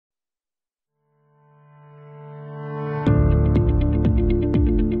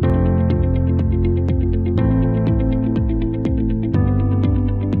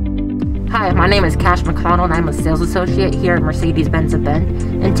name is Cash McConnell and I'm a sales associate here at Mercedes-Benz of Bend.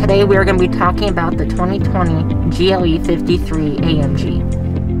 And today we are going to be talking about the 2020 GLE 53 AMG.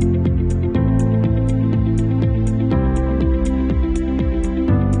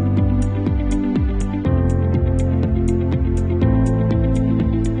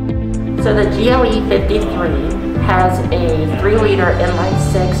 So the GLE 53 has a 3-liter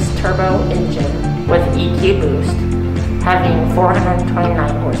inline-6 turbo engine with EQ boost, having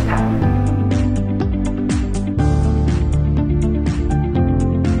 429 horsepower.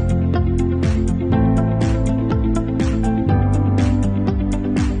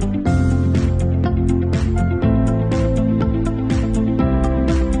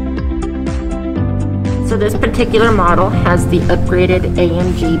 So this particular model has the upgraded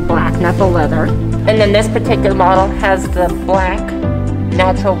AMG black knuckle leather, and then this particular model has the black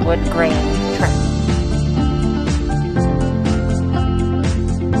natural wood grain trim.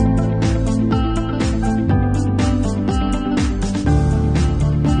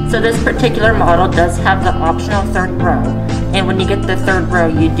 So this particular model does have the optional third row, and when you get the third row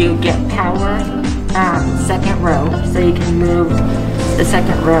you do get power second row, so you can move the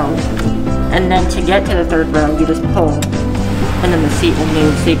second row. And then to get to the third row, you just pull, and then the seat will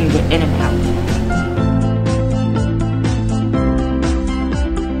move so you can get in and out.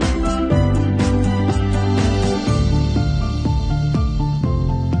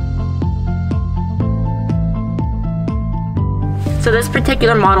 So this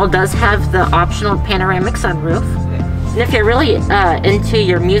particular model does have the optional panoramic sunroof. And if you're really into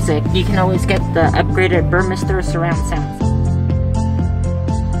your music, you can always get the upgraded Burmester surround sound.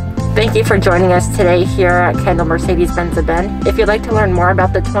 Thank you for joining us today here at Kendall Mercedes-Benz of Bend. If you'd like to learn more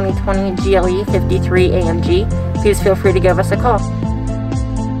about the 2020 GLE 53 AMG, please feel free to give us a call.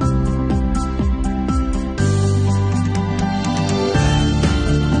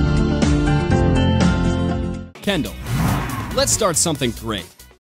 Kendall, let's start something great.